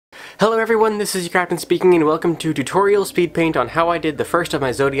Hello everyone, this is your captain speaking and welcome to Tutorial Speed Paint on how I did the first of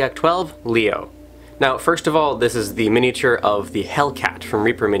my Zodiac 12, Leo. Now, first of all, this is the miniature of the Hellcat from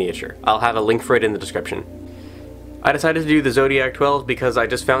Reaper Miniature. I'll have a link for it in the description. I decided to do the Zodiac 12 because I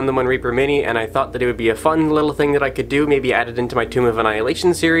just found them on Reaper Mini and I thought that it would be a fun little thing that I could do, maybe add it into my Tomb of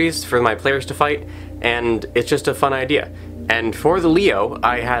Annihilation series for my players to fight, and it's just a fun idea. And for the Leo,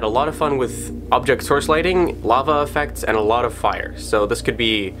 I had a lot of fun with object source lighting, lava effects, and a lot of fire. So this could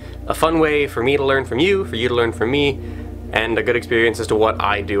be a fun way for me to learn from you, for you to learn from me, and a good experience as to what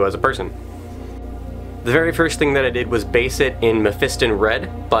I do as a person. The very first thing that I did was base it in Mephiston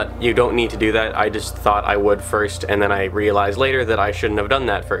Red, but you don't need to do that. I just thought I would first, and then I realized later that I shouldn't have done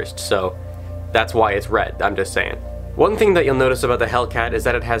that first, so that's why it's red, I'm just saying. One thing that you'll notice about the Hellcat is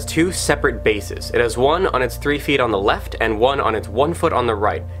that it has two separate bases. It has one on its 3 feet on the left and one on its 1 foot on the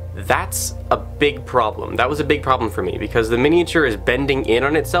right. That's a big problem. That was a big problem for me because the miniature is bending in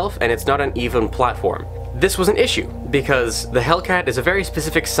on itself and it's not an even platform. This was an issue because the Hellcat is a very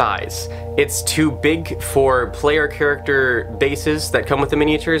specific size. It's too big for player character bases that come with the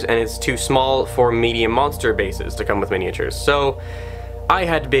miniatures, and it's too small for medium monster bases to come with miniatures. So I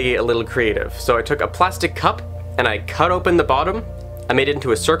had to be a little creative. So I took a plastic cup and I cut open the bottom, I made it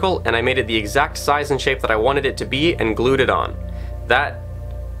into a circle, and I made it the exact size and shape that I wanted it to be and glued it on.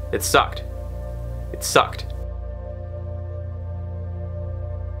 It sucked. It sucked.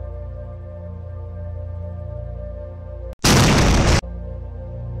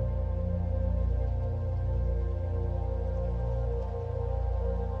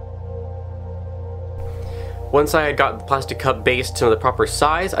 Once I had got the plastic cup base to the proper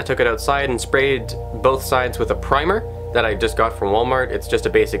size, I took it outside and sprayed both sides with a primer that I just got from Walmart. It's just a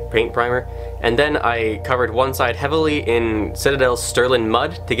basic paint primer. And then I covered one side heavily in Citadel's Sterling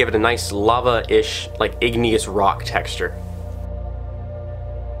mud to give it a nice lava-ish, like igneous rock texture.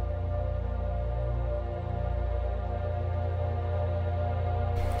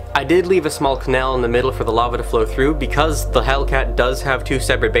 I did leave a small canal in the middle for the lava to flow through. Because the Hellcat does have two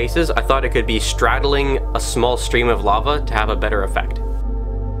separate bases, I thought it could be straddling a small stream of lava to have a better effect.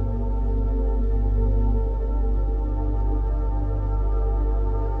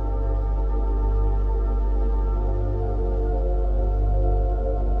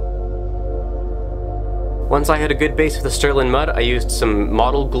 Once I had a good base of the Sterling mud, I used some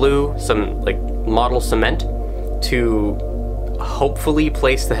model glue, some model cement, to hopefully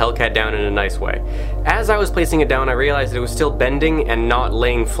place the Hellcat down in a nice way. As I was placing it down, I realized that it was still bending and not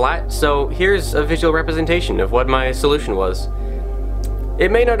laying flat, so here's a visual representation of what my solution was.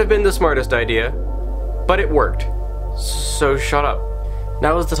 It may not have been the smartest idea, but it worked. So shut up.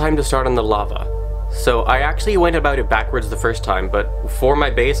 Now is the time to start on the lava. So I actually went about it backwards the first time, but for my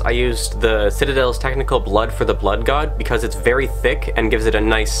base I used the Citadel's Technical Blood for the Blood God because it's very thick and gives it a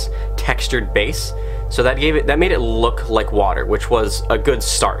nice textured base. So that made it look like water, which was a good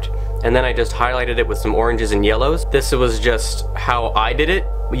start. And then I just highlighted it with some oranges and yellows. This was just how I did it.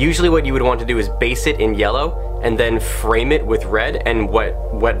 Usually what you would want to do is base it in yellow and then frame it with red and wet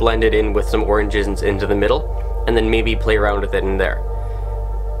blend it in with some oranges into the middle, and then maybe play around with it in there.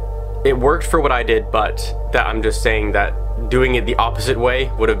 It worked for what I did, but I'm just saying that doing it the opposite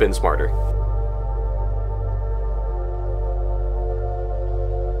way would have been smarter.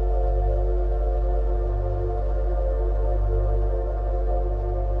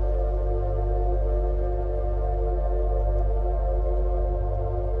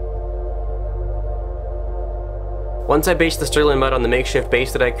 Once I based the Sterling mud on the makeshift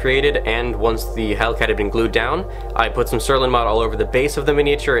base that I created, and once the Hellcat had been glued down, I put some Sterling mud all over the base of the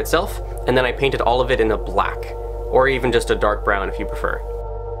miniature itself, and then I painted all of it in a black, or even just a dark brown if you prefer.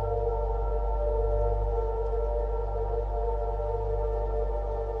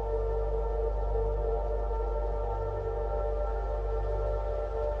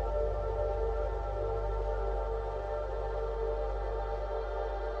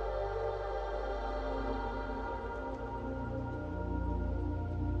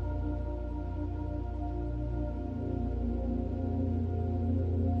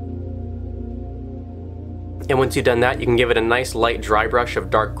 And once you've done that, you can give it a nice light dry brush of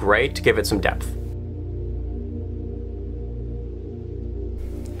dark gray to give it some depth.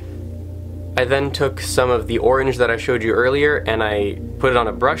 I then took some of the orange that I showed you earlier and I put it on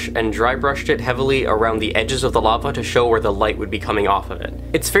a brush and dry brushed it heavily around the edges of the lava to show where the light would be coming off of it.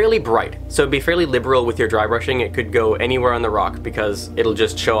 It's fairly bright, so be fairly liberal with your dry brushing. It could go anywhere on the rock because it'll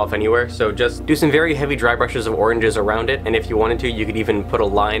just show off anywhere, so just do some very heavy dry brushes of oranges around it, and if you wanted to, you could even put a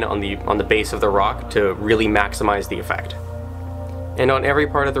line on the base of the rock to really maximize the effect. And on every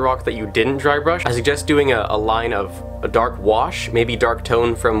part of the rock that you didn't dry brush, I suggest doing a line of a dark wash, maybe dark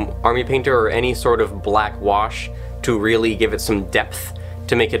tone from Army Painter or any sort of black wash to really give it some depth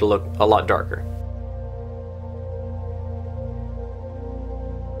to make it look a lot darker.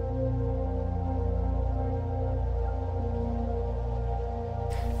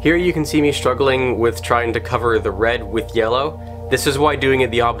 Here you can see me struggling with trying to cover the red with yellow. This is why doing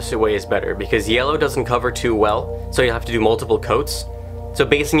it the opposite way is better, because yellow doesn't cover too well, so you have to do multiple coats. So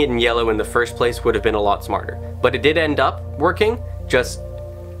basing it in yellow in the first place would have been a lot smarter. But it did end up working, just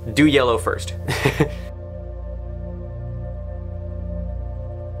do yellow first.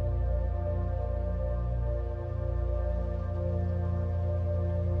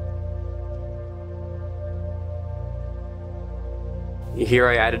 Here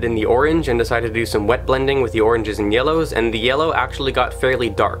I added in the orange and decided to do some wet blending with the oranges and yellows, and the yellow actually got fairly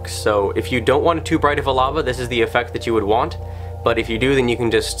dark, so if you don't want it too bright of a lava, this is the effect that you would want, but if you do, then you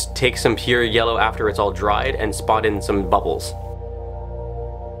can just take some pure yellow after it's all dried and spot in some bubbles.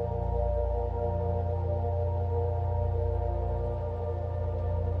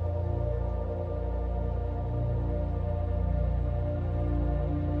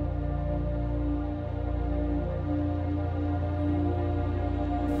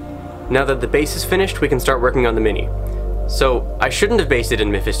 Now that the base is finished, we can start working on the mini. So I shouldn't have based it in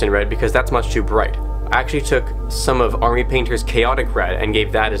Mephiston Red because that's much too bright. I actually took some of Army Painter's Chaotic Red and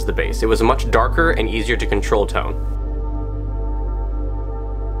gave that as the base. It was a much darker and easier to control tone.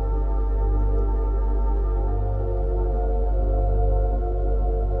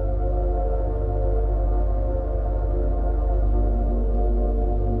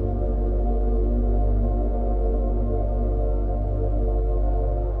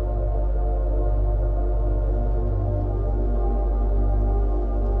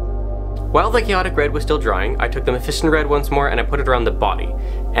 While the Chaotic Red was still drying, I took the Mephiston Red once more and I put it around the body,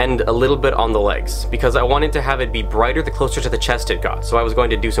 and a little bit on the legs, because I wanted to have it be brighter the closer to the chest it got. So I was going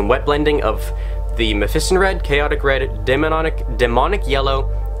to do some wet blending of the Mephiston Red, Chaotic Red, Demonic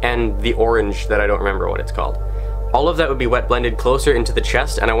Yellow, and the orange that I don't remember what it's called. All of that would be wet blended closer into the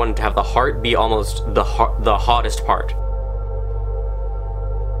chest, and I wanted to have the heart be almost the hottest part.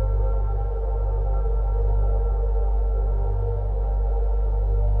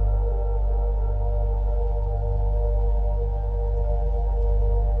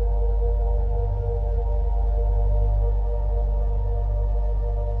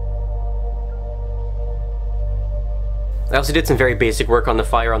 I also did some very basic work on the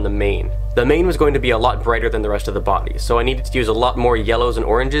fire on the mane. The mane was going to be a lot brighter than the rest of the body, so I needed to use a lot more yellows and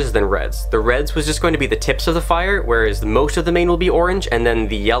oranges than reds. The reds was just going to be the tips of the fire, whereas most of the mane will be orange, and then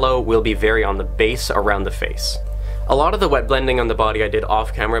the yellow will be very on the base around the face. A lot of the wet blending on the body I did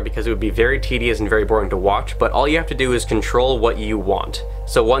off camera because it would be very tedious and very boring to watch, but all you have to do is control what you want.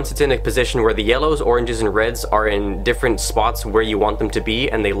 So once it's in a position where the yellows, oranges, and reds are in different spots where you want them to be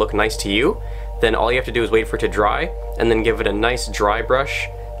and they look nice to you, then all you have to do is wait for it to dry, and then give it a nice dry brush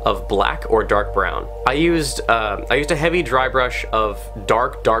of black or dark brown. I used a heavy dry brush of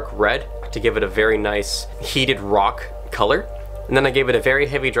dark red to give it a very nice heated rock color, and then I gave it a very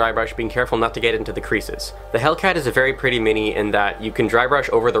heavy dry brush, being careful not to get into the creases. The Hellcat is a very pretty mini in that you can dry brush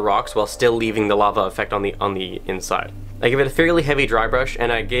over the rocks while still leaving the lava effect on the inside. I gave it a fairly heavy dry brush,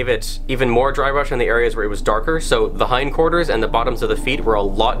 and I gave it even more dry brush in the areas where it was darker, so the hindquarters and the bottoms of the feet were a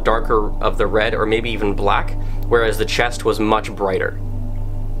lot darker of the red, or maybe even black, whereas the chest was much brighter.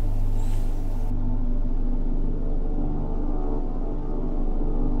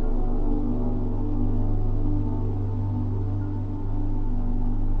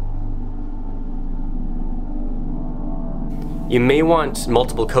 You may want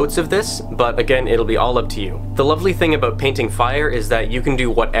multiple coats of this, but again, it'll be all up to you. The lovely thing about painting fire is that you can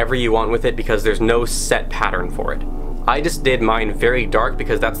do whatever you want with it because there's no set pattern for it. I just did mine very dark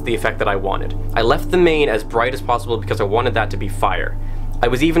because that's the effect that I wanted. I left the mane as bright as possible because I wanted that to be fire. I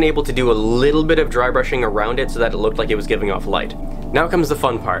was even able to do a little bit of dry brushing around it so that it looked like it was giving off light. Now comes the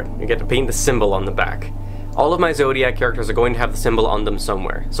fun part. You get to paint the symbol on the back. All of my Zodiac characters are going to have the symbol on them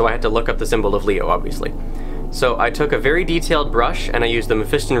somewhere, so I had to look up the symbol of Leo, obviously. So I took a very detailed brush and I used the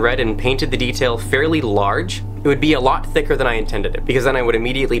Mephiston Red and painted the detail fairly large. It would be a lot thicker than I intended it, because then I would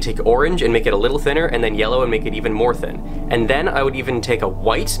immediately take orange and make it a little thinner, and then yellow and make it even more thin. And then I would even take a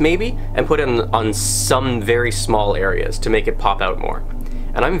white, maybe, and put it on some very small areas to make it pop out more.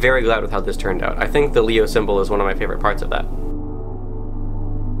 And I'm very glad with how this turned out. I think the Leo symbol is one of my favorite parts of that.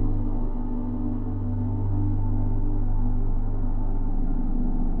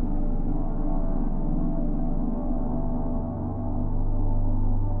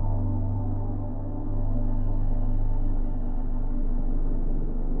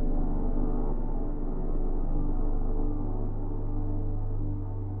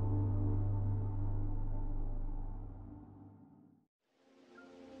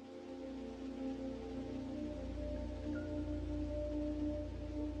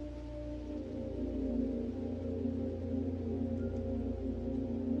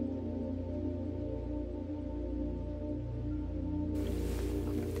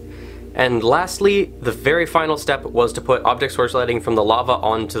 And lastly, the very final step was to put object source lighting from the lava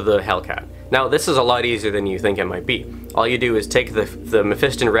onto the Hellcat. Now this is a lot easier than you think it might be. All you do is take the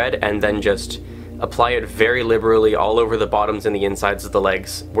Mephiston red and then just apply it very liberally all over the bottoms and the insides of the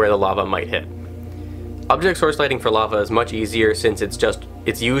legs where the lava might hit. Object source lighting for lava is much easier since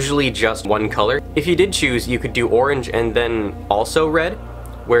it's usually just one color. If you did choose, you could do orange and then also red,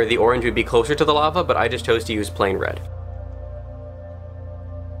 where the orange would be closer to the lava, but I just chose to use plain red.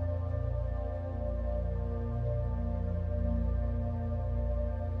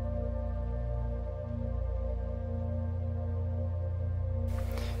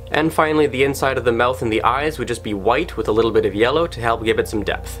 And finally, the inside of the mouth and the eyes would just be white with a little bit of yellow to help give it some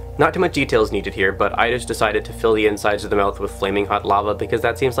depth. Not too much detail is needed here, but I just decided to fill the insides of the mouth with flaming hot lava because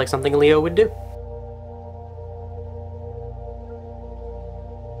that seems like something Leo would do.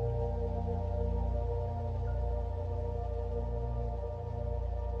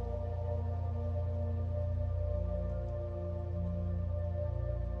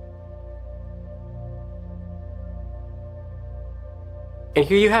 And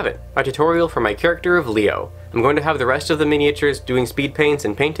here you have it, a tutorial for my character of Leo. I'm going to have the rest of the miniatures doing speed paints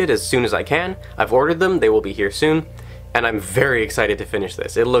and painted as soon as I can. I've ordered them, they will be here soon, and I'm very excited to finish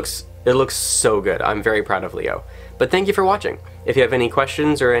this. It looks so good. I'm very proud of Leo. But thank you for watching. If you have any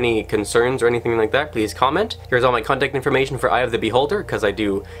questions or any concerns or anything like that, please comment. Here's all my contact information for Eye of the Beholder, because I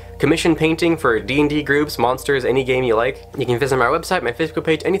do commission painting for D&D groups, monsters, any game you like. You can visit my website, my Facebook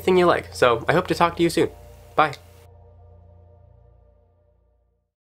page, anything you like. So I hope to talk to you soon. Bye.